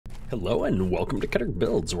Hello and welcome to Cutter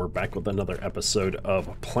Builds. We're back with another episode of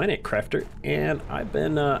Planet Crafter, and I've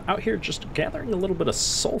been out here just gathering a little bit of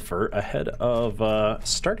sulfur ahead of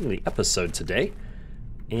starting the episode today.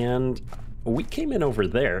 And we came in over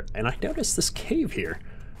there, and I noticed this cave here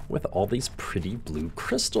with all these pretty blue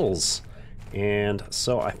crystals. And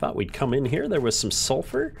so I thought we'd come in here. There was some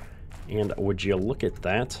sulfur, and would you look at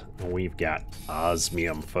that? We've got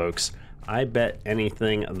osmium, folks. I bet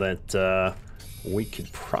anything that we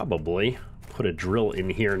could probably put a drill in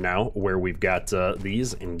here now where we've got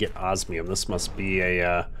these and get osmium. This must be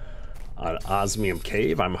an osmium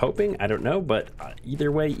cave, I'm hoping. I don't know, but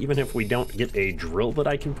either way, even if we don't get a drill that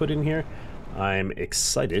I can put in here, I'm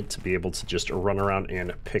excited to be able to just run around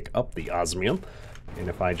and pick up the osmium. And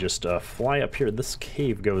if I just fly up here, this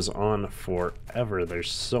cave goes on forever. There's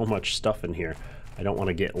so much stuff in here. I don't want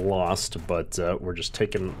to get lost, but we're just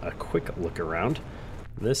taking a quick look around.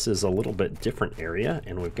 This is a little bit different area,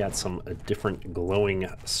 and we've got some different glowing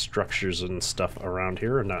structures and stuff around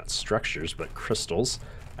here. Not structures, but crystals.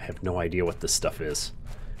 I have no idea what this stuff is,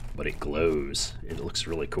 but it glows. It looks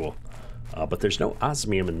really cool. But there's no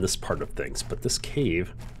osmium in this part of things, but this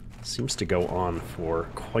cave seems to go on for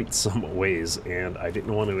quite some ways, and I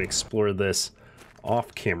didn't want to explore this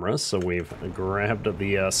off camera, so we've grabbed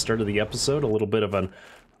the start of the episode, a little bit of an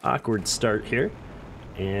awkward start here.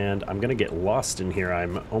 And I'm gonna get lost in here,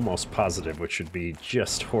 I'm almost positive, which would be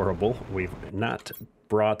just horrible. We've not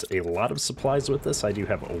brought a lot of supplies with us. I do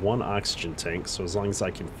have one oxygen tank, so as long as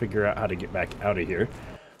I can figure out how to get back out of here,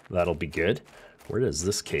 that'll be good. Where does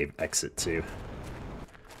this cave exit to?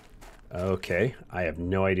 Okay, I have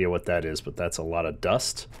no idea what that is, but that's a lot of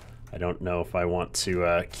dust. I don't know if I want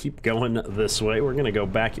to keep going this way. We're gonna go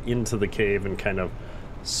back into the cave and kind of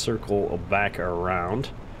circle back around.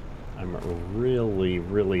 I'm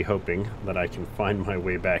really hoping that I can find my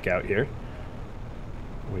way back out here.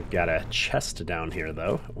 We've got a chest down here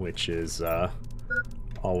though, which is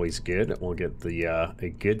always good. We'll get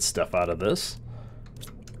the good stuff out of this.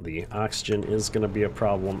 The oxygen is going to be a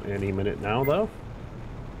problem any minute now though.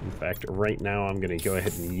 In fact, right now I'm going to go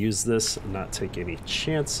ahead and use this and not take any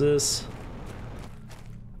chances.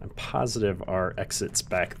 I'm positive our exit's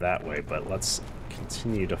back that way, but let's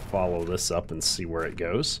continue to follow this up and see where it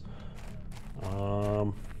goes.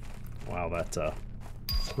 Wow, that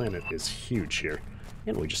planet is huge here.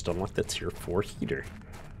 And we just unlocked the tier 4 heater.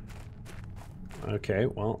 Okay,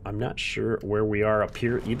 well, I'm not sure where we are up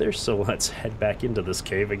here either, so let's head back into this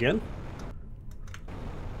cave again.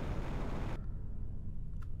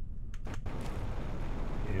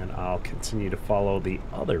 And I'll continue to follow the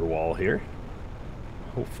other wall here.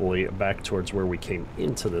 Hopefully back towards where we came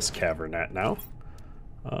into this cavern at now.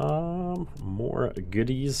 More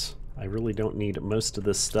goodies. I really don't need most of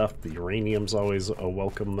this stuff. The uranium's always a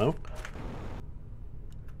welcome though.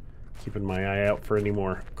 Keeping my eye out for any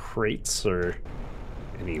more crates or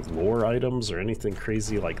any lore items or anything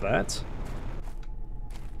crazy like that.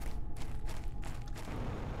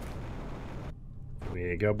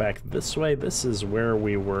 We go back this way. This is where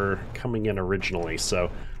we were coming in originally, so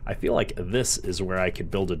I feel like this is where I could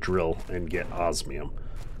build a drill and get osmium.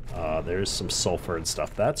 There's some sulfur and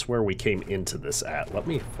stuff. That's where we came into this at. Let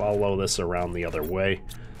me follow this around the other way.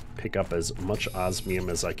 Pick up as much osmium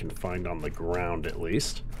as I can find on the ground, at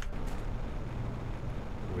least.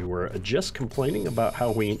 We were just complaining about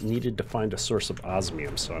how we needed to find a source of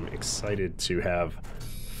osmium, so I'm excited to have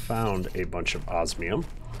found a bunch of osmium.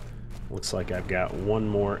 Looks like I've got one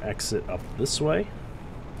more exit up this way.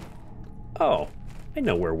 Oh, I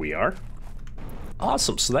know where we are.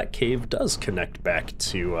 Awesome, so that cave does connect back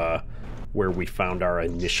to where we found our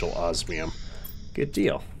initial osmium. Good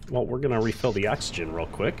deal. Well, we're gonna refill the oxygen real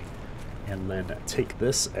quick and then take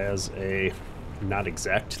this as a not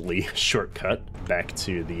exactly shortcut back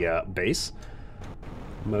to the base.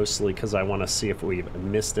 Mostly because I want to see if we've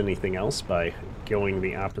missed anything else by going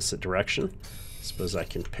the opposite direction. Suppose I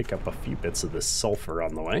can pick up a few bits of this sulfur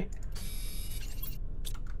on the way.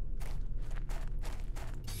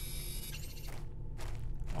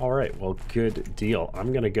 Alright, well, good deal.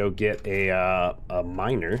 I'm gonna go get a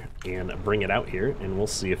miner and bring it out here, and we'll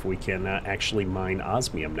see if we can actually mine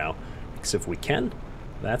osmium now. Because if we can,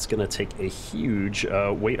 that's gonna take a huge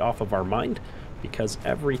weight off of our mind, because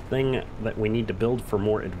everything that we need to build for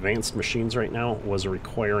more advanced machines right now was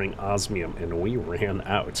requiring osmium, and we ran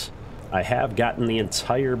out. I have gotten the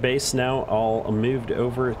entire base now all moved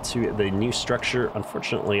over to the new structure.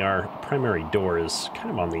 Unfortunately, our primary door is kind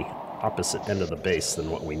of on the opposite end of the base than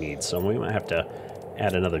what we need, so we might have to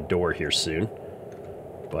add another door here soon.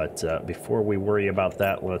 But before we worry about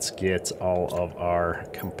that, let's get all of our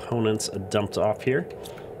components dumped off here.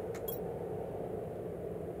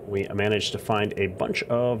 we managed to find a bunch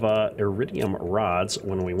of iridium rods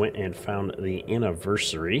when we went and found the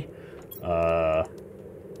anniversary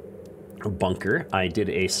bunker. I did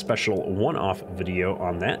a special one-off video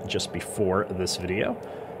on that just before this video.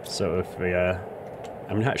 So if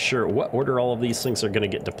I'm not sure what order all of these things are going to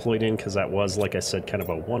get deployed in, because that was, like I said, kind of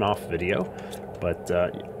a one-off video. But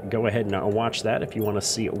go ahead and watch that if you want to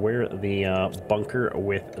see where the bunker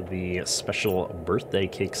with the special birthday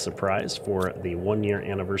cake surprise for the 1-year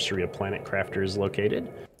anniversary of Planet Crafter is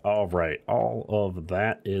located. All right, all of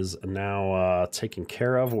that is now taken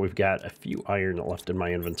care of. We've got a few iron left in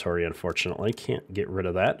my inventory, unfortunately. Can't get rid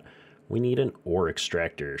of that. We need an ore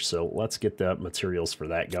extractor, so let's get the materials for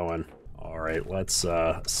that going. All right, let's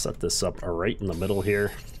set this up right in the middle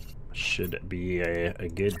here. Should be a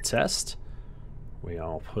good test. We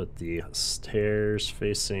all put the stairs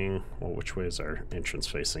facing, well, which way is our entrance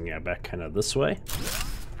facing? Yeah, back kind of this way.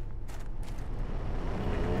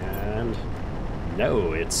 And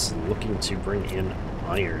no, it's looking to bring in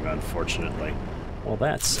iron, unfortunately. Well,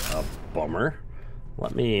 that's a bummer.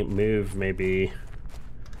 Let me move maybe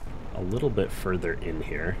a little bit further in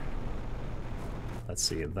here. Let's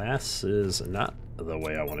see, this is not the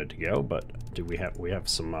way I wanted to go, but do we have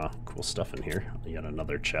some cool stuff in here. Yet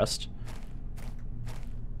another chest.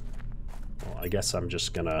 Well, I guess I'm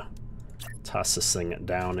just gonna toss this thing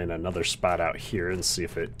down in another spot out here and see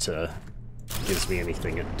if it gives me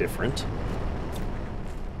anything different.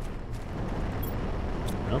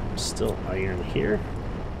 Nope, still iron here.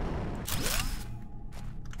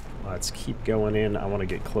 Let's keep going in. I want to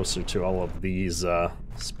get closer to all of these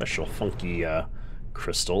special funky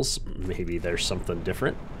crystals. Maybe there's something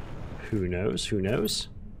different. Who knows? Who knows?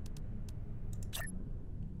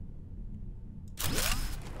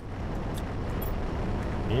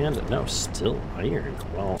 And no, still iron.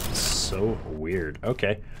 Well, so weird.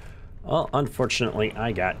 Okay. Well, unfortunately,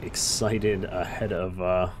 I got excited ahead of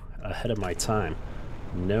my time.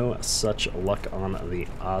 No such luck on the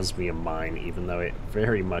osmium mine, even though it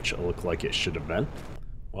very much looked like it should have been.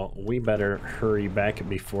 Well, we better hurry back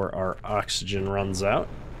before our oxygen runs out.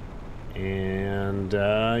 And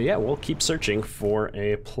yeah, we'll keep searching for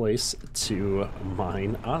a place to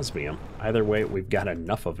mine osmium. Either way, we've got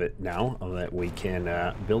enough of it now that we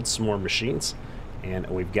can build some more machines. And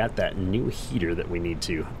we've got that new heater that we need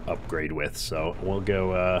to upgrade with. So we'll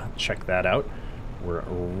go check that out. We're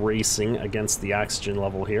racing against the oxygen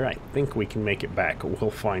level here. I think we can make it back.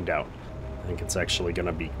 We'll find out. I think it's actually going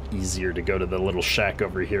to be easier to go to the little shack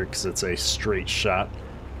over here because it's a straight shot.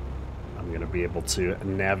 I'm going to be able to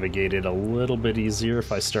navigate it a little bit easier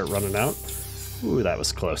if I start running out. Ooh, that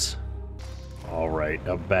was close. All right,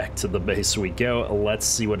 back to the base we go. Let's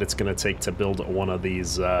see what it's going to take to build one of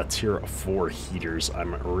these tier 4 heaters.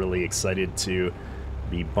 I'm really excited to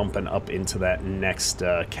be bumping up into that next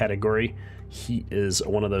category. Heat is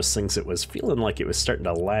one of those things that was feeling like it was starting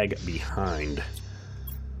to lag behind.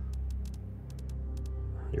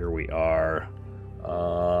 Here we are.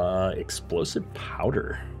 Explosive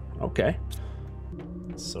powder. Okay.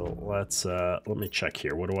 So let me check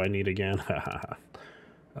here. What do I need again?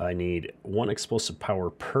 I need 1 explosive power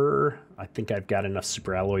per. I think I've got enough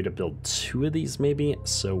super alloy to build 2 of these maybe.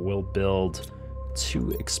 So we'll build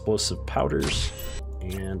 2 explosive powders.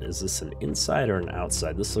 And is this an inside or an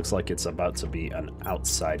outside? This looks like it's about to be an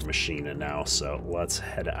outside machine now. So let's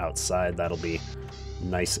head outside. That'll be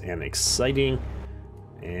nice and exciting.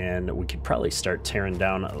 And we could probably start tearing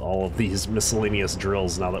down all of these miscellaneous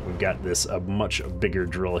drills now that we've got this much bigger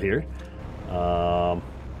drill here. I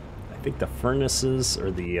think the furnaces or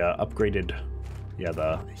the upgraded, yeah,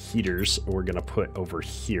 the heaters we're gonna put over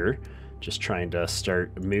here. Just trying to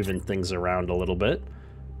start moving things around a little bit.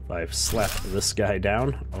 If I've slapped this guy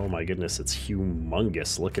down, oh my goodness, it's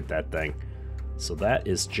humongous. Look at that thing. So that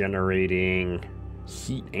is generating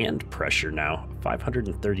heat and pressure now.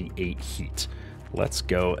 538 heat. Let's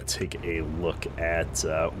go take a look at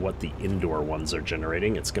what the indoor ones are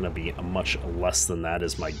generating. It's going to be much less than that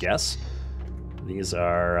is my guess. These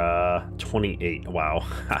are 28. Wow.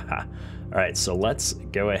 All right, so let's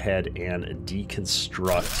go ahead and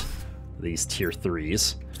deconstruct these tier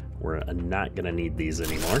 3s. We're not going to need these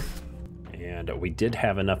anymore. And we did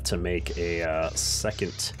have enough to make a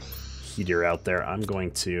second heater out there. I'm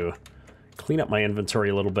going to clean up my inventory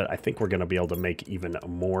a little bit. I think we're going to be able to make even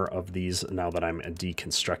more of these now that I'm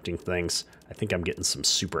deconstructing things. I think I'm getting some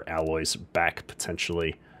super alloys back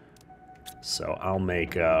potentially. So I'll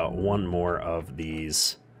make 1 more of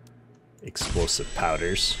these explosive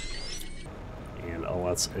powders. And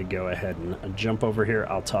let's go ahead and jump over here.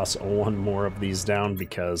 I'll toss 1 more of these down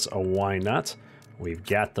because why not? We've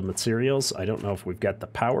got the materials. I don't know if we've got the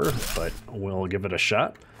power, but we'll give it a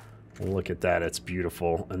shot. Look at that, it's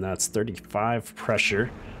beautiful. And that's 35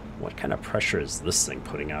 pressure. What kind of pressure is this thing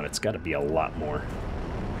putting out? It's got to be a lot more.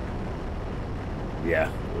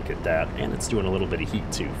 Yeah, look at that. And it's doing a little bit of heat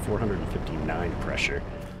too, 459 pressure.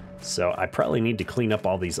 So I probably need to clean up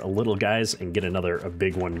all these little guys and get a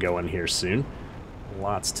big one going here soon.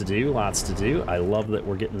 Lots to do, lots to do. I love that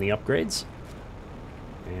we're getting the upgrades.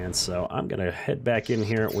 And so I'm going to head back in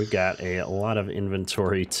here. We've got a lot of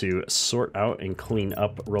inventory to sort out and clean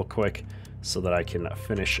up real quick so that I can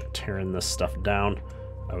finish tearing this stuff down.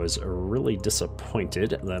 I was really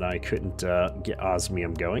disappointed that I couldn't get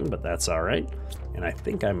osmium going, but that's all right. And I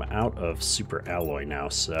think I'm out of super alloy now,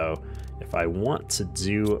 so if I want to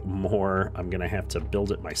do more, I'm going to have to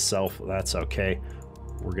build it myself. That's okay.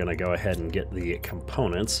 We're going to go ahead and get the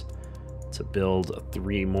components to build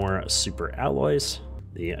 3 more super alloys.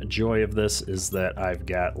 The joy of this is that I've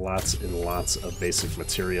got lots and lots of basic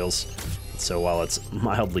materials. So while it's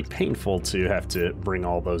mildly painful to have to bring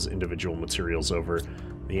all those individual materials over,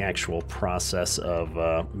 the actual process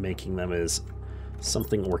of making them is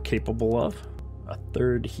something we're capable of. A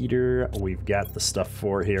 3rd heater, we've got the stuff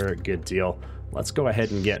for here, good deal. Let's go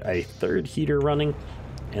ahead and get a 3rd heater running,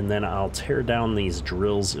 and then I'll tear down these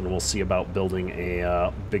drills and we'll see about building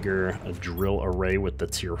a bigger drill array with the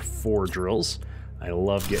tier 4 drills. I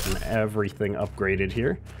love getting everything upgraded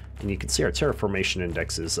here, and you can see our terraformation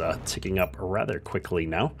index is ticking up rather quickly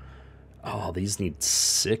now. Oh, these need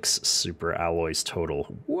 6 super alloys total.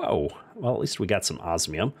 Whoa, well, at least we got some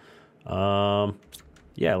osmium.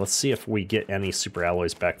 Yeah, let's see if we get any super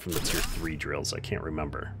alloys back from the tier 3 drills. I can't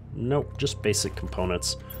remember. Nope, just basic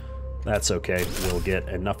components. That's okay, we'll get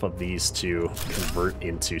enough of these to convert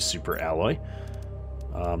into super alloy.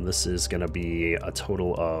 This is going to be a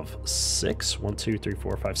total of 6. 1, 2, 3,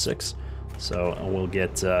 4, 5, 6. So we'll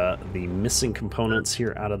get the missing components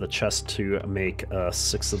here out of the chest to make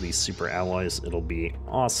 6 of these super alloys. It'll be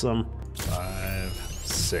awesome. 5,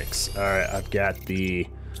 6. All right, I've got the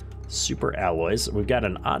super alloys. We've got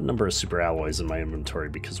an odd number of super alloys in my inventory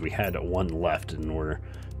because we had 1 left, and we're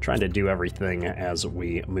trying to do everything as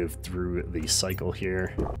we move through the cycle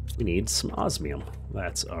here. We need some osmium.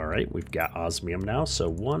 That's all right. We've got osmium now. So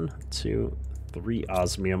 1, 2, 3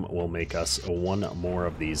 osmium will make us 1 more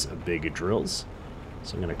of these big drills.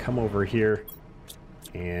 So I'm going to come over here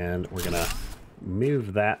and we're going to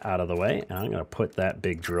move that out of the way. And I'm going to put that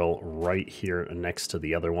big drill right here next to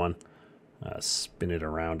the other one. Spin it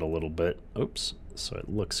around a little bit. Oops. So it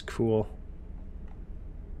looks cool.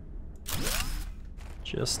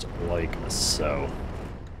 Just like so.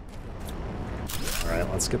 Alright,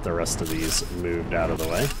 let's get the rest of these moved out of the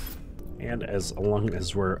way. And as long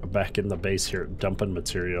as we're back in the base here dumping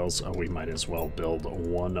materials, we might as well build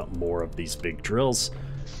 1 more of these big drills.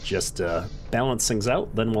 Just to balance things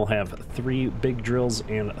out. Then we'll have 3 big drills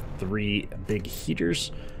and 3 big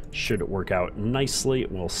heaters. Should work out nicely.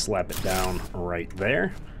 We'll slap it down right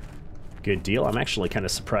there. Good deal. I'm actually kind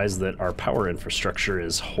of surprised that our power infrastructure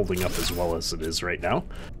is holding up as well as it is right now.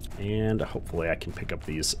 And hopefully I can pick up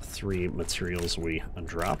these 3 materials we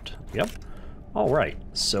dropped. Yep. All right,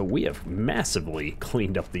 so we have massively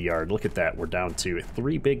cleaned up the yard. Look at that. We're down to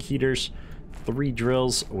 3 big heaters, 3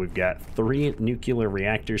 drills. We've got 3 nuclear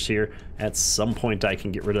reactors here. At some point I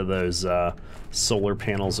can get rid of those solar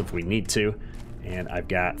panels if we need to. And I've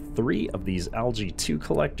got 3 of these algae 2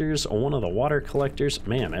 collectors, 1 of the water collectors.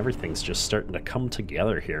 Man, everything's just starting to come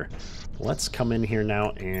together here. Let's come in here now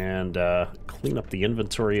and clean up the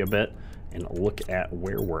inventory a bit and look at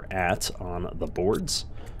where we're at on the boards.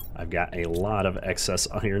 I've got a lot of excess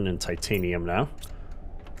iron and titanium now.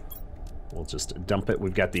 We'll just dump it.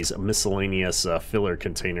 We've got these miscellaneous filler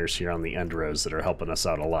containers here on the end rows that are helping us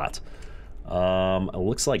out a lot. It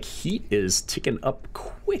looks like heat is ticking up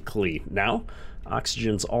quickly now.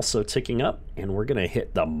 Oxygen's also ticking up, and we're gonna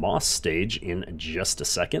hit the moss stage in just a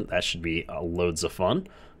second. That should be loads of fun.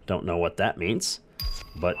 Don't know what that means,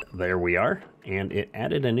 but there we are. And it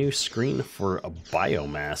added a new screen for a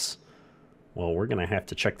biomass. Well, we're gonna have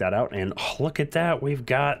to check that out. And oh, look at that, we've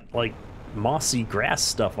got like mossy grass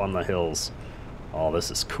stuff on the hills. Oh, this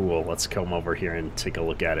is cool. Let's come over here and take a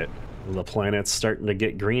look at it. The planet's starting to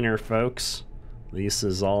get greener, folks. This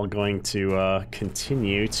is all going to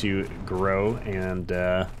continue to grow, and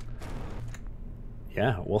yeah,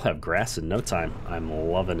 we'll have grass in no time. I'm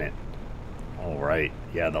loving it. All right,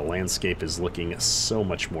 yeah, the landscape is looking so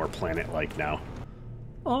much more planet-like now.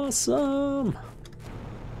 Awesome!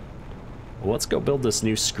 Well, let's go build this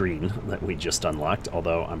new screen that we just unlocked,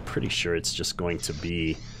 although I'm pretty sure it's just going to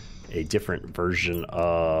be a different version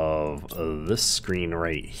of this screen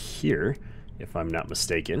right here, if I'm not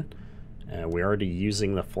mistaken. We're already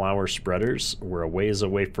using the flower spreaders. We're a ways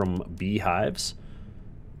away from beehives.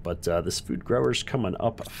 But this food grower's coming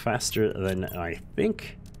up faster than I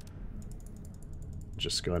think.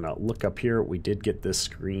 Just going to look up here. We did get this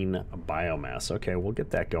green biomass. Okay, we'll get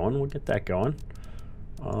that going. We'll get that going.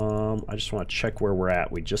 I just want to check where we're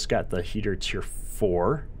at. We just got the heater tier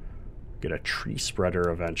 4. Get a tree spreader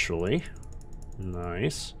eventually.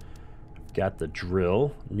 Nice. Got the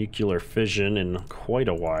drill. Nuclear fission in quite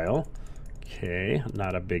a while. Okay,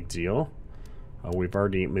 not a big deal. We've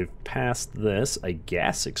already moved past this. A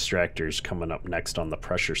gas extractor is coming up next on the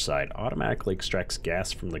pressure side. Automatically extracts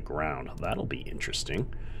gas from the ground. That'll be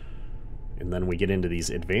interesting. And then we get into these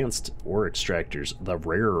advanced ore extractors, the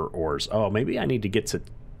rarer ores. Oh, maybe I need to get to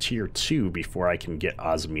tier 2 before I can get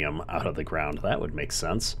osmium out of the ground. That would make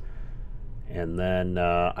sense. And then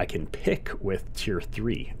I can pick with tier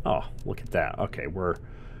 3. Oh, look at that. Okay, we're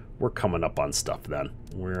coming up on stuff then.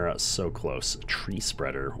 We're so close. Tree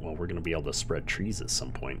spreader. Well, we're going to be able to spread trees at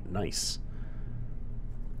some point. Nice.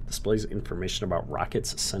 Displays information about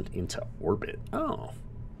rockets sent into orbit. Oh,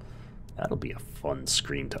 that'll be a fun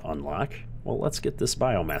screen to unlock. Well, let's get this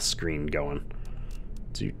biomass screen going.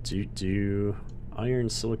 Iron,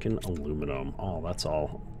 silicon, aluminum. Oh, that's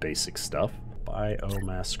all basic stuff.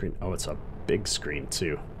 Biomass screen. Oh, it's a big screen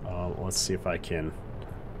too. Let's see if I can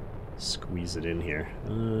squeeze it in here.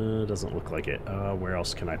 Doesn't look like it. Where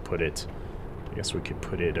else can I put it? I guess we could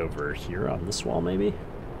put it over here on this wall maybe.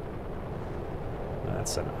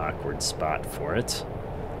 That's an awkward spot for it.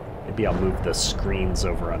 Maybe I'll move the screens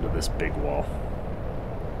over onto this big wall.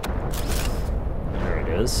 There it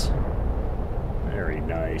is. Very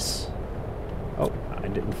nice. Oh, I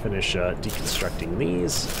didn't finish deconstructing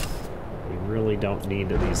these. We really don't need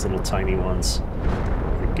these little tiny ones.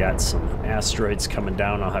 We've got some asteroids coming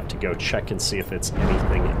down. I'll have to go check and see if it's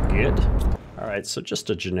anything good. Alright, so just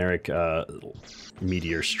a generic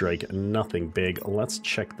meteor strike, nothing big. Let's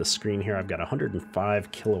check the screen here. I've got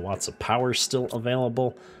 105 kilowatts of power still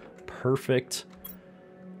available. Perfect.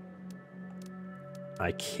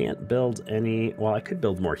 I can't build any... Well, I could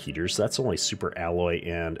build more heaters. That's only super alloy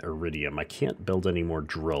and iridium. I can't build any more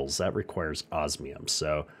drills. That requires osmium,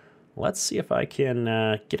 so... Let's see if I can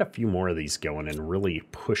get a few more of these going and really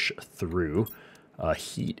push through.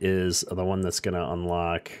 Heat is the one that's going to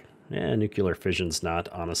unlock... nuclear fission's not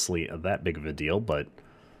honestly that big of a deal, but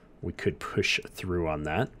we could push through on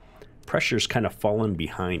that. Pressure's kind of fallen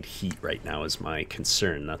behind heat right now is my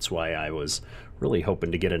concern. That's why I was really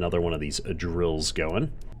hoping to get another one of these drills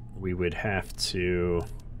going. We would have to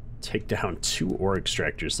take down 2 ore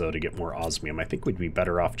extractors though to get more osmium. I think we'd be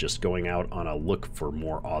better off just going out on a look for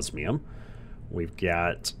more osmium. We've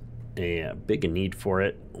got a big need for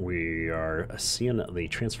it. We are seeing the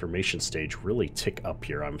transformation stage really tick up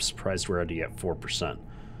here. I'm surprised we're already at 4%.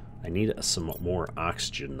 I need some more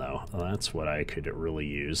oxygen though. That's what I could really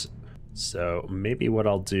use. So maybe what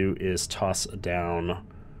I'll do is toss down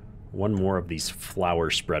one more of these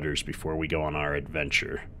flower spreaders before we go on our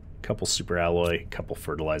adventure. Couple super alloy, couple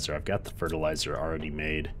fertilizer. I've got the fertilizer already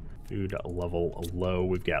made. Food level low.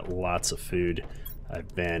 We've got lots of food.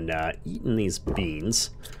 I've been eating these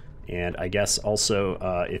beans. And I guess also,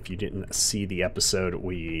 if you didn't see the episode,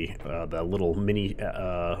 the little mini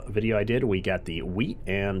video I did, we got the wheat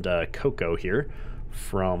and cocoa here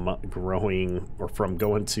from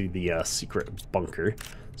going to the secret bunker.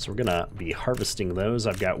 So we're gonna be harvesting those.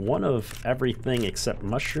 I've got one of everything except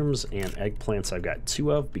mushrooms and eggplants. I've got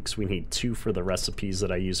 2 of because we need 2 for the recipes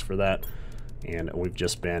that I use for that. And we've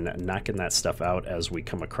just been knocking that stuff out as we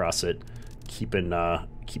come across it, keeping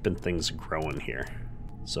things growing here.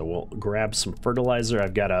 So we'll grab some fertilizer.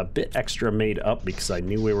 I've got a bit extra made up because I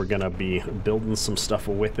knew we were gonna be building some stuff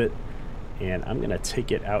with it. And I'm gonna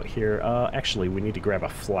take it out here. Actually, we need to grab a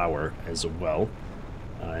flower as well.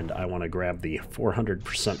 And I want to grab the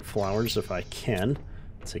 400% flowers if I can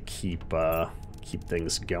to keep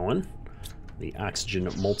things going. The oxygen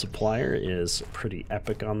multiplier is pretty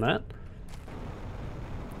epic on that.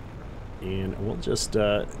 And we'll just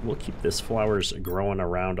we'll keep this flowers growing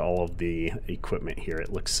around all of the equipment here.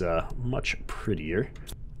 It looks much prettier.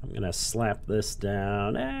 I'm gonna slap this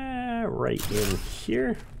down right in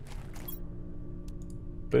here.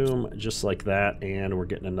 Boom, just like that, and we're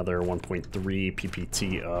getting another 1.3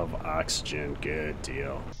 ppt of oxygen. Good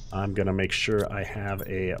deal. I'm gonna make sure I have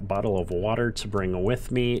a bottle of water to bring with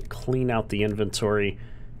me, clean out the inventory,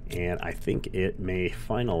 and I think it may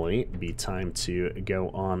finally be time to go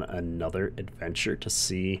on another adventure to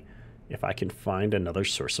see if I can find another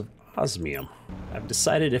source of osmium. I've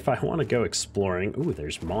decided if I want to go exploring... Ooh,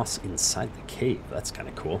 there's moss inside the cave. That's kind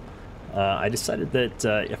of cool. I decided that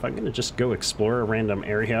if I'm going to just go explore a random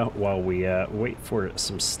area while we wait for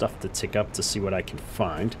some stuff to tick up to see what I can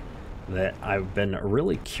find, that I've been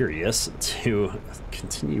really curious to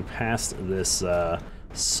continue past this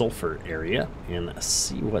sulfur area and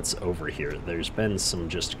see what's over here. There's been some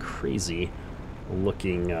just crazy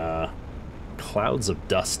looking clouds of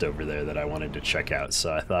dust over there that I wanted to check out,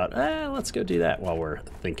 so I thought, let's go do that while we're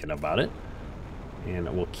thinking about it.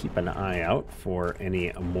 And we'll keep an eye out for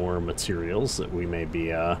any more materials that we may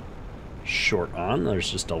be short on.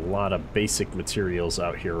 There's just a lot of basic materials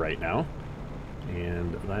out here right now.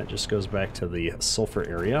 And that just goes back to the sulfur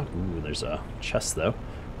area. Ooh, there's a chest though.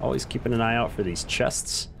 Always keeping an eye out for these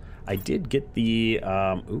chests. I did get the,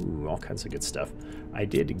 ooh, all kinds of good stuff. I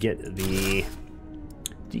did get the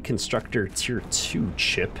Deconstructor Tier 2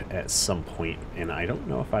 chip at some point, and I don't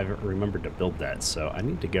know if I've remembered to build that, so I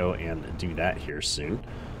need to go and do that here soon.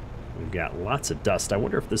 We've got lots of dust. I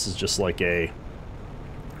wonder if this is just like a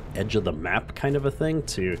edge of the map kind of a thing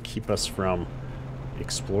to keep us from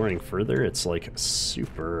exploring further. It's like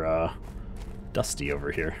super dusty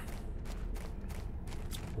over here.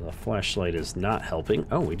 The flashlight is not helping.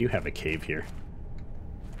 Oh, we do have a cave here.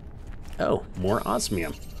 Oh, more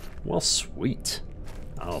osmium. Well, sweet.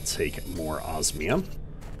 I'll take more osmium.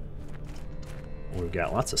 We've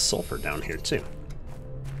got lots of sulfur down here too.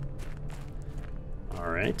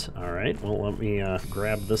 All right. Well, let me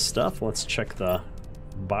grab this stuff. Let's check the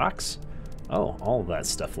box. Oh, all of that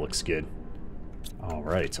stuff looks good. All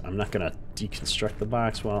right, I'm not gonna deconstruct the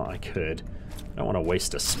box. Well, I could. I don't want to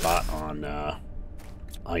waste a spot on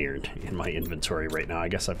iron in my inventory right now. I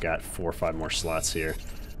guess I've got 4 or 5 more slots here.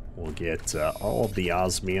 We'll get all of the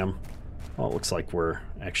osmium. Well, it looks like we're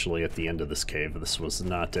actually at the end of this cave. This was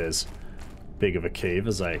not as big of a cave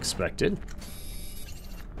as I expected.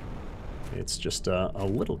 It's just a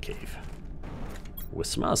little cave with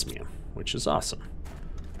some osmium, which is awesome.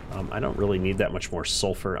 I don't really need that much more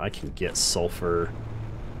sulfur. I can get sulfur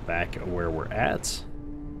back where we're at.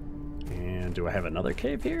 And do I have another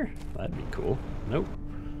cave here? That'd be cool. Nope.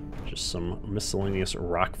 Just some miscellaneous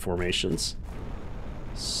rock formations.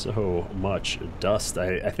 So much dust.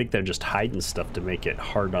 I think they're just hiding stuff to make it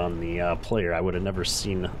hard on the player. I would have never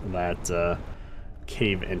seen that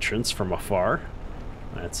cave entrance from afar.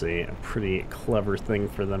 That's a pretty clever thing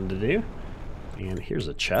for them to do. And here's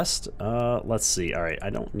a chest. Let's see. All right, I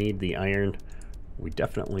don't need the iron. We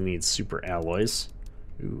definitely need super alloys.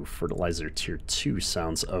 Ooh, fertilizer tier 2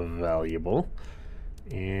 sounds valuable.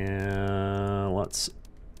 And let's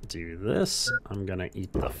do this. I'm gonna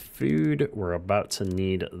eat the food. We're about to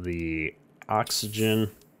need the oxygen.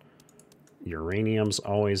 Uranium's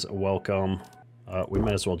always welcome. We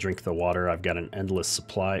might as well drink the water. I've got an endless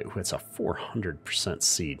supply. Ooh, it's a 400%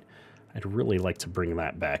 seed. I'd really like to bring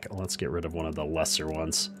that back. Let's get rid of one of the lesser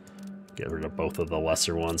ones. Get rid of both of the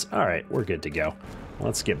lesser ones. All right, we're good to go.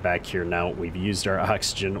 Let's get back here now. We've used our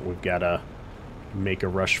oxygen. We've got to make a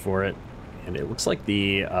rush for it. And it looks like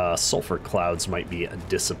the sulfur clouds might be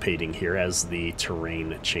dissipating here as the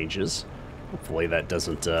terrain changes. Hopefully that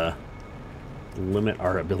doesn't limit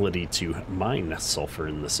our ability to mine sulfur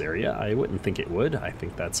in this area. I wouldn't think it would. I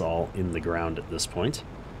think that's all in the ground at this point.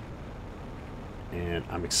 And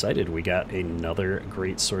I'm excited. We got another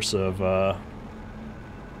great source of, what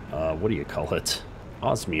do you call it?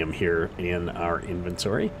 Osmium here in our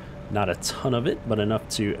inventory. Not a ton of it, but enough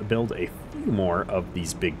to build a few more of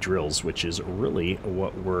these big drills, which is really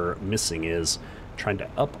what we're missing, is trying to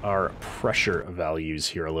up our pressure values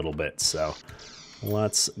here a little bit. So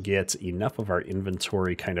let's get enough of our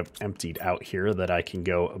inventory kind of emptied out here that I can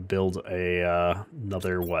go build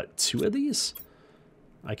another, what, 2 of these?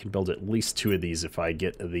 I can build at least 2 of these if I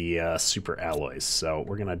get the super alloys. So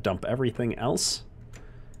we're gonna dump everything else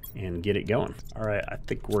and get it going. All right, I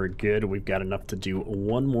think we're good. We've got enough to do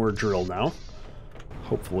 1 more drill now.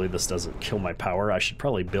 Hopefully this doesn't kill my power. I should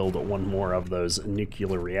probably build 1 more of those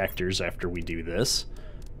nuclear reactors after we do this,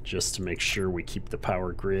 just to make sure we keep the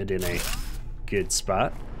power grid in a good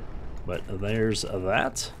spot. But there's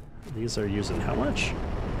that. These are using how much?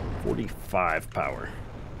 45 power.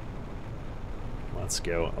 Let's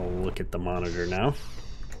go look at the monitor now.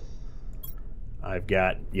 I've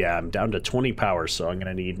got, yeah, I'm down to 20 power, so I'm going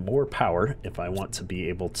to need more power if I want to be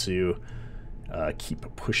able to keep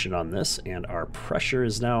pushing on this. And our pressure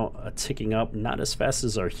is now ticking up, not as fast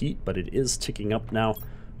as our heat, but it is ticking up now,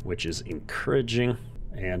 which is encouraging.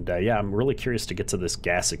 And yeah, I'm really curious to get to this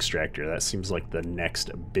gas extractor. That seems like the next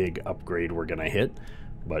big upgrade we're going to hit.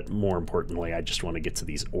 But more importantly, I just want to get to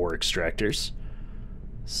these ore extractors.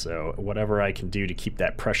 So whatever I can do to keep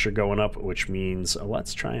that pressure going up, which means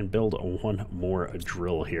let's try and build 1 more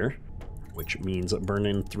drill here. which means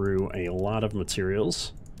burning through a lot of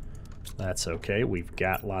materials. That's okay, we've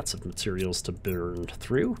got lots of materials to burn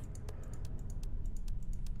through.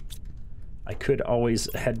 I could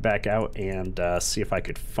always head back out and see if I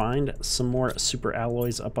could find some more super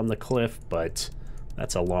alloys up on the cliff, but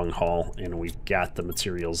that's a long haul, and we've got the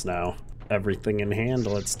materials now. Everything in hand,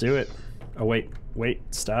 let's do it. Oh, wait,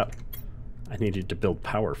 stop. I needed to build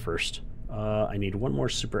power first. I need one more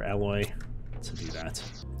super alloy to do that.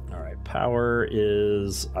 All right, power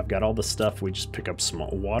is, I've got all the stuff. We just pick up some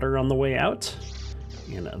water on the way out,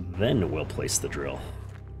 and then we'll place the drill.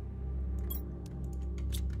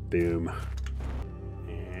 Boom.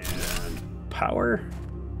 And power.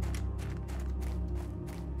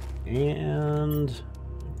 And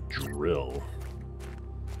drill.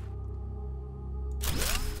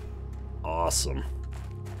 Awesome.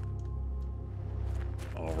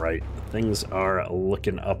 All right, things are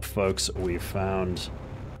looking up, folks. We found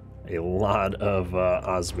a lot of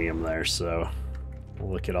osmium there, so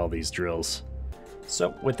look at all these drills.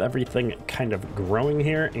 So with everything kind of growing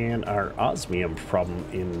here and our osmium problem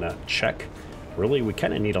in check, really we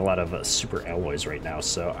kind of need a lot of super alloys right now,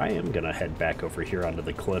 so I am gonna head back over here onto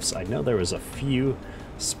the cliffs. I know there was a few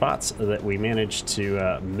spots that we managed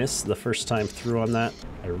to miss the first time through on that.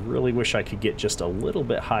 I really wish I could get just a little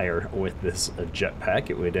bit higher with this jetpack.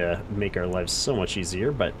 It would make our lives so much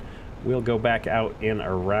easier, but we'll go back out and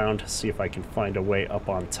around, see if I can find a way up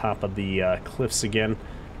on top of the cliffs again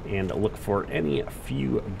and look for any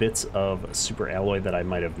few bits of super alloy that I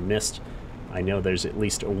might have missed. I know there's at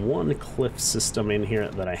least one cliff system in here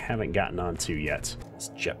that I haven't gotten onto yet. This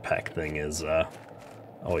jetpack thing is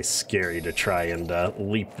always scary to try and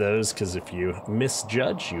leap those, because if you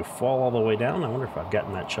misjudge, you fall all the way down. I wonder if I've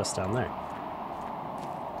gotten that chest down there.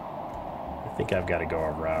 I think I've got to go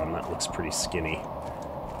around. That looks pretty skinny.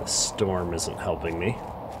 The storm isn't helping me.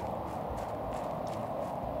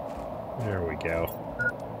 There we go.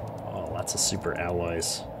 Oh, lots of super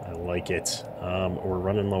alloys. I like it. We're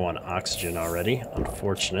running low on oxygen already.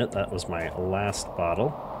 Unfortunate. That was my last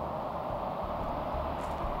bottle.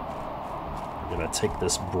 I'm gonna take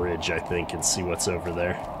this bridge, I think, and see what's over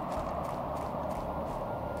there.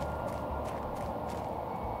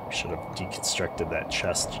 Should have deconstructed that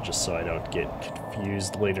chest just so I don't get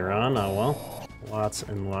confused later on. Oh well. Lots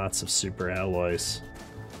and lots of super alloys.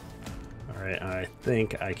 Alright, I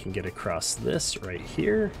think I can get across this right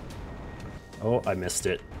here. Oh, I missed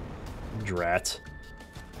it. Drat.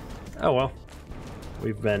 Oh well.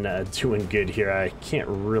 We've been doing good here. I can't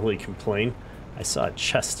really complain. I saw a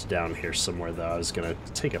chest down here somewhere, though. I was going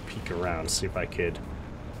to take a peek around, see if I could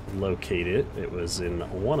locate it. It was in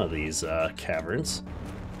one of these caverns.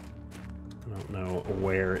 I don't know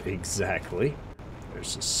where exactly.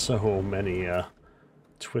 There's so many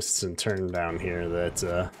twists and turns down here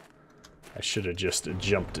that I should have just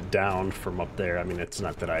jumped down from up there. I mean, it's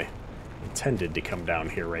not that I intended to come down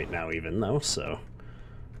here right now even, though, so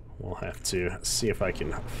we'll have to see if I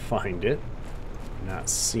can find it. Not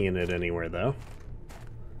seeing it anywhere, though.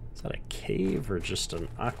 Is that a cave or just an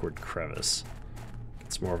awkward crevice?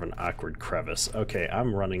 It's more of an awkward crevice. Okay,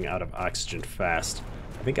 I'm running out of oxygen fast.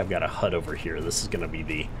 I think I've got a hut over here. This is going to be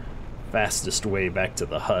the fastest way back to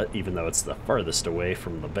the hut, even though it's the farthest away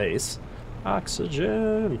from the base.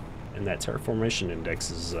 Oxygen! And that terraformation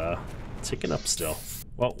index is ticking up still.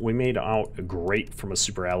 Well, we made out great from a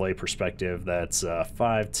super alloy perspective. That's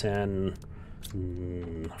 5, 10,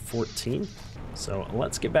 14. So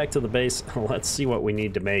let's get back to the base. Let's see what we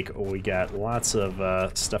need to make. We got lots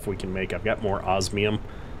of stuff we can make. I've got more osmium,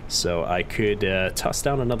 so I could toss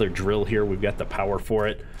down another drill here. We've got the power for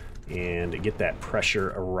it, and get that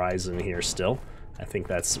pressure rising here still. I think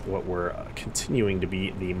that's what we're continuing to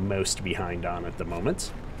be the most behind on at the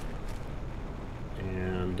moment.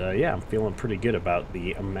 And yeah, I'm feeling pretty good about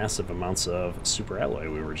the massive amounts of super alloy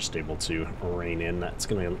we were just able to rein in. That's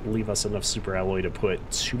going to leave us enough super alloy to put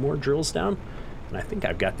 2 more drills down, and I think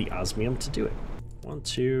I've got the osmium to do it. 1,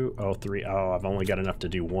 2, oh, 3, oh, I've only got enough to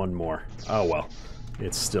do 1 more. Oh well,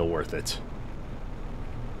 it's still worth it.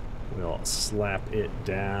 We'll slap it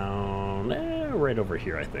down right over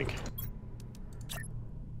here, I think.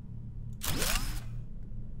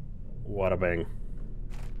 Wada bang.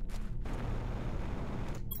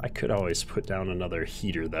 I could always put down another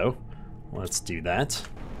heater, though. Let's do that.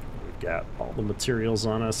 We've got all the materials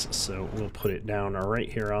on us, so we'll put it down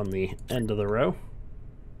right here on the end of the row.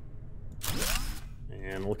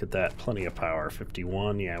 And look at that, plenty of power.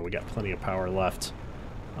 51, yeah, we got plenty of power left.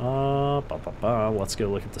 Let's go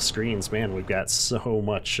look at the screens. Man, we've got so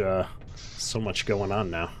much going on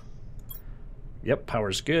now. Yep,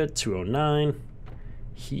 power's good, 209.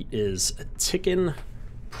 Heat is ticking.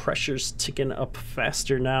 pressure's ticking up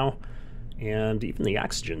faster now, and even the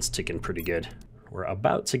oxygen's ticking pretty good. We're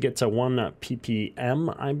about to get to 1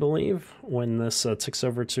 ppm, I believe, when this ticks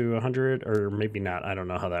over to 100, or maybe not. I don't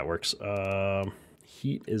know how that works.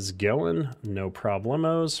 Heat is going, no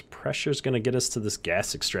problemos. Pressure's going to get us to this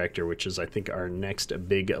gas extractor, which is, I think, our next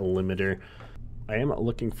big limiter. I am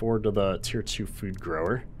looking forward to the tier 2 food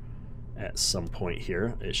grower at some point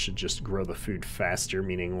here. It should just grow the food faster,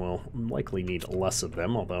 meaning we'll likely need less of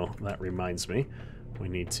them, although that reminds me, we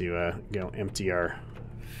need to go empty our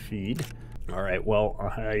feed. All right, well,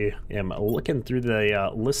 I am looking through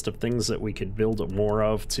the list of things that we could build more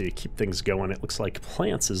of to keep things going. It looks like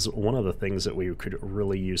plants is one of the things that we could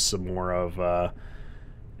really use some more of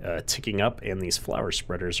ticking up, and these flower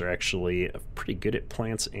spreaders are actually pretty good at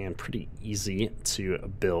plants and pretty easy to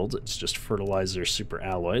build. It's just fertilizer super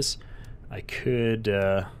alloys. I could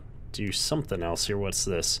do something else here. What's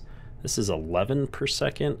this? This is 11 per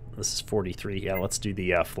second. This is 43. Yeah, let's do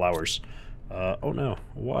the flowers. Oh no,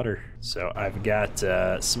 water. So I've got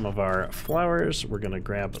some of our flowers. We're gonna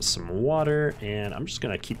grab some water, and I'm just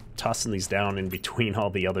gonna keep tossing these down in between all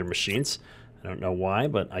the other machines. I don't know why,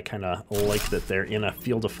 but I kind of like that they're in a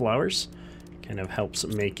field of flowers. Kind of helps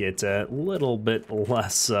make it a little bit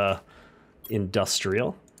less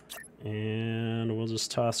industrial. And we'll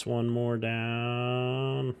just toss one more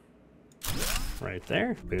down right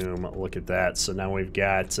there. Boom, look at that. So now we've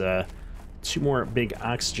got 2 more big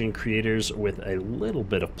oxygen creators with a little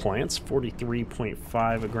bit of plants,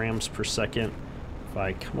 43.5 grams per second. If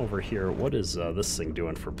I come over here, what is this thing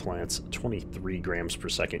doing for plants? 23 grams per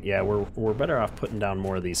second. Yeah, we're better off putting down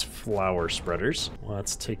more of these flower spreaders.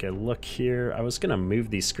 Let's take a look here. I was gonna move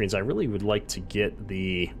these screens. I really would like to get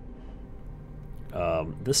the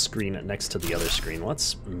this screen next to the other screen.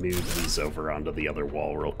 Let's move these over onto the other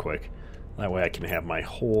wall real quick. That way I can have my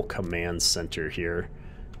whole command center here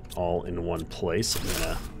all in one place. I'm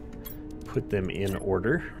gonna put them in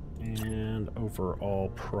order, and overall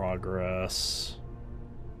progress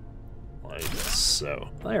like so.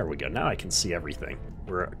 There we go. Now I can see everything.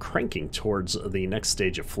 We're cranking towards the next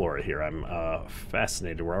stage of flora here. I'm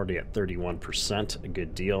fascinated. We're already at 31%, a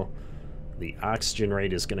good deal. The oxygen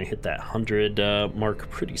rate is going to hit that 100 mark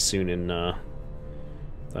pretty soon, and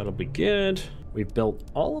that'll be good. We've built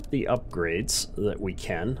all of the upgrades that we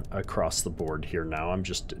can across the board here now. I'm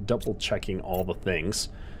just double checking all the things.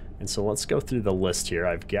 And so let's go through the list here.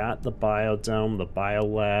 I've got the biodome, the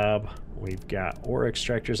biolab, we've got ore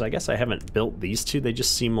extractors. I guess I haven't built these two. They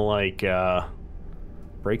just seem like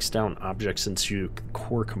breaks down objects into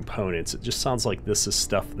core components. It just sounds like this is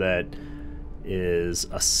stuff that is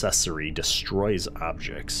accessory, destroys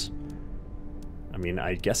objects. I mean,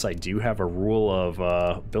 I guess I do have a rule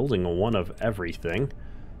of building one of everything.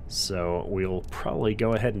 So we'll probably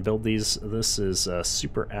go ahead and build these. This is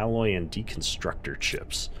super alloy and deconstructor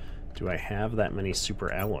chips. Do I have that many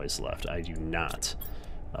super alloys left? I do not.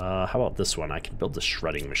 How about this one? I can build a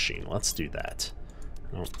shredding machine. Let's do that.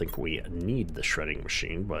 I don't think we need the shredding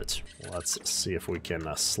machine, but let's see if we can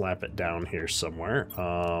slap it down here somewhere.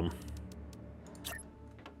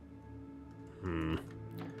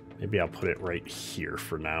 Maybe I'll put it right here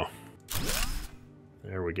for now.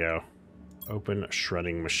 There we go. Open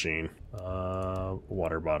shredding machine.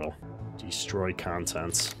 Water bottle. Destroy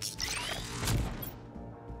contents.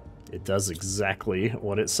 It does exactly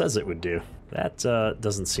what it says it would do. That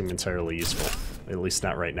doesn't seem entirely useful, at least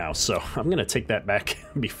not right now. So I'm gonna take that back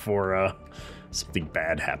before something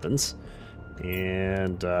bad happens.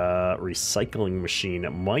 And recycling machine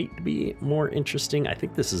might be more interesting. I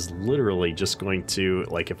think this is literally just going to,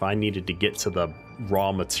 like, if I needed to get to the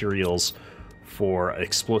raw materials for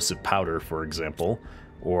explosive powder, for example,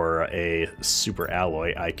 or a super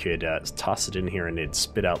alloy, I could toss it in here and it'd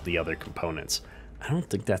spit out the other components. I don't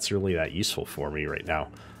think that's really that useful for me right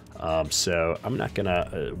now. So I'm not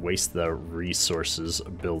gonna waste the resources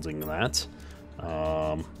building that.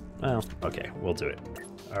 Well, okay, we'll do it.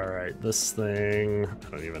 All right, this thing, I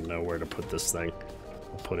don't even know where to put this thing.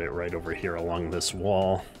 I'll put it right over here along this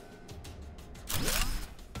wall.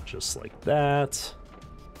 Just like that.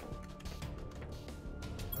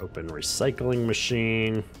 Open recycling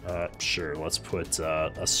machine. Sure, let's put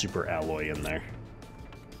a super alloy in there.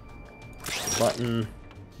 Push the button.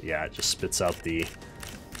 Yeah, it just spits out the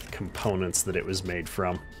components that it was made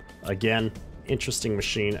from. Again, interesting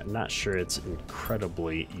machine. Not sure it's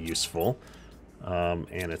incredibly useful.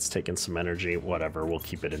 And it's taking some energy. Whatever, we'll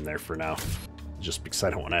keep it in there for now. Just because I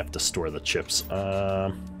don't want to have to store the chips.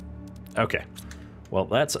 Okay. Well,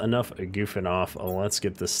 that's enough goofing off. Let's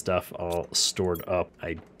get this stuff all stored up.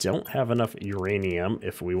 I don't have enough uranium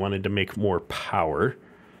if we wanted to make more power.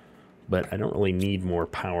 but I don't really need more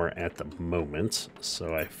power at the moment,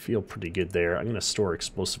 so I feel pretty good there. I'm going to store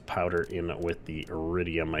explosive powder in with the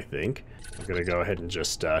iridium, I think. I'm going to go ahead and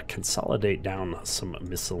just consolidate down some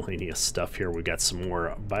miscellaneous stuff here. We've got some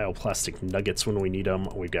more bioplastic nuggets when we need them.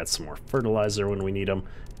 We've got some more fertilizer when we need them.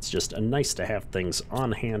 It's just nice to have things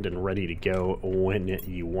on hand and ready to go when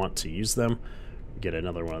you want to use them. Get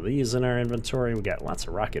another one of these in our inventory. We got lots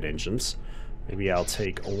of rocket engines. Maybe I'll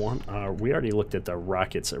take one. We already looked at the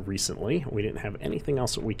rockets recently. We didn't have anything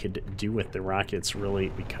else that we could do with the rockets really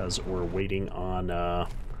because we're waiting on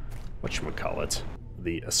whatchamacallit,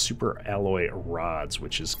 the super alloy rods,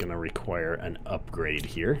 which is going to require an upgrade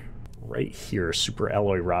here. Right here, super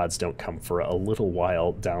alloy rods don't come for a little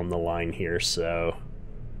while down the line here, so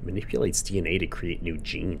manipulates DNA to create new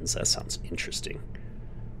genes. That sounds interesting.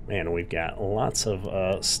 Man, we've got lots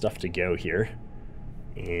of stuff to go here.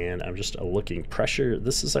 And I'm just looking. Pressure,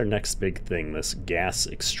 this is our next big thing, this gas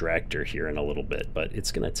extractor here in a little bit, but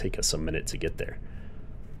it's going to take us a minute to get there.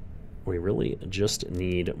 We really just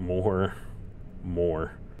need more.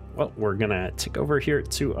 Well, we're going to tick over here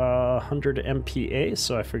to 100 MPa,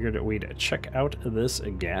 so I figured that we'd check out this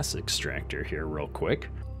gas extractor here real quick.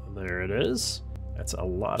 There it is. That's a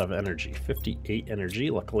lot of energy, 58 energy.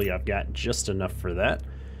 Luckily, I've got just enough for that.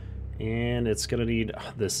 And it's going to need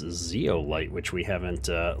this zeolite, which we haven't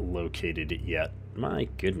located yet. My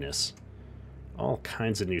goodness. All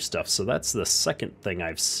kinds of new stuff. So that's the second thing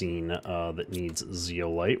I've seen that needs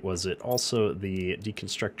zeolite. Was it also the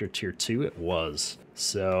deconstructor tier 2? It was.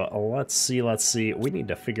 So let's see. We need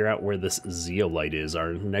to figure out where this zeolite is,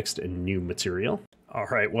 our next new material. All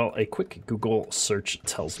right, well, a quick Google search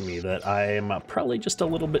tells me that I am probably just a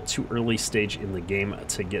little bit too early stage in the game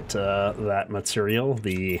to get that material,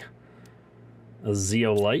 the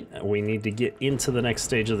zeolite. We need to get into the next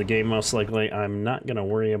stage of the game, most likely. I'm not going to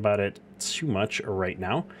worry about it too much right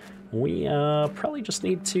now. We probably just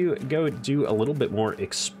need to go do a little bit more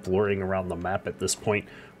exploring around the map at this point.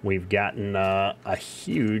 We've gotten a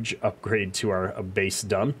huge upgrade to our base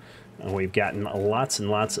done. We've gotten lots and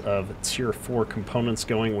lots of tier 4 components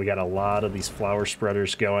going. We got a lot of these flower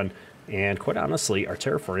spreaders going. And quite honestly, our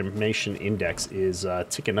terraformation index is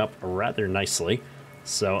ticking up rather nicely.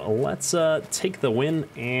 So let's take the win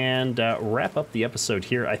and wrap up the episode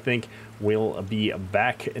here. I think we'll be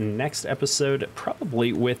back in next episode,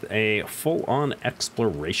 probably with a full-on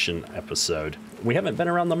exploration episode. We haven't been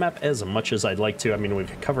around the map as much as I'd like to. I mean,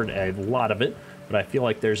 we've covered a lot of it, but I feel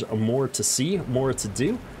like there's more to see, more to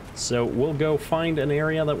do. So we'll go find an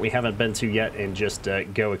area that we haven't been to yet and just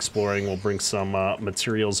go exploring. We'll bring some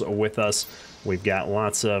materials with us. We've got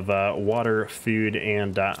lots of water, food,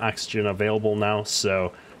 and oxygen available now,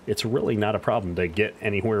 so it's really not a problem to get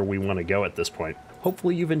anywhere we want to go at this point.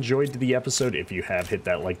 Hopefully you've enjoyed the episode. If you have, hit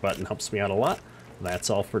that like button, helps me out a lot. That's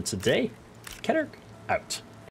all for today. Keterk, out.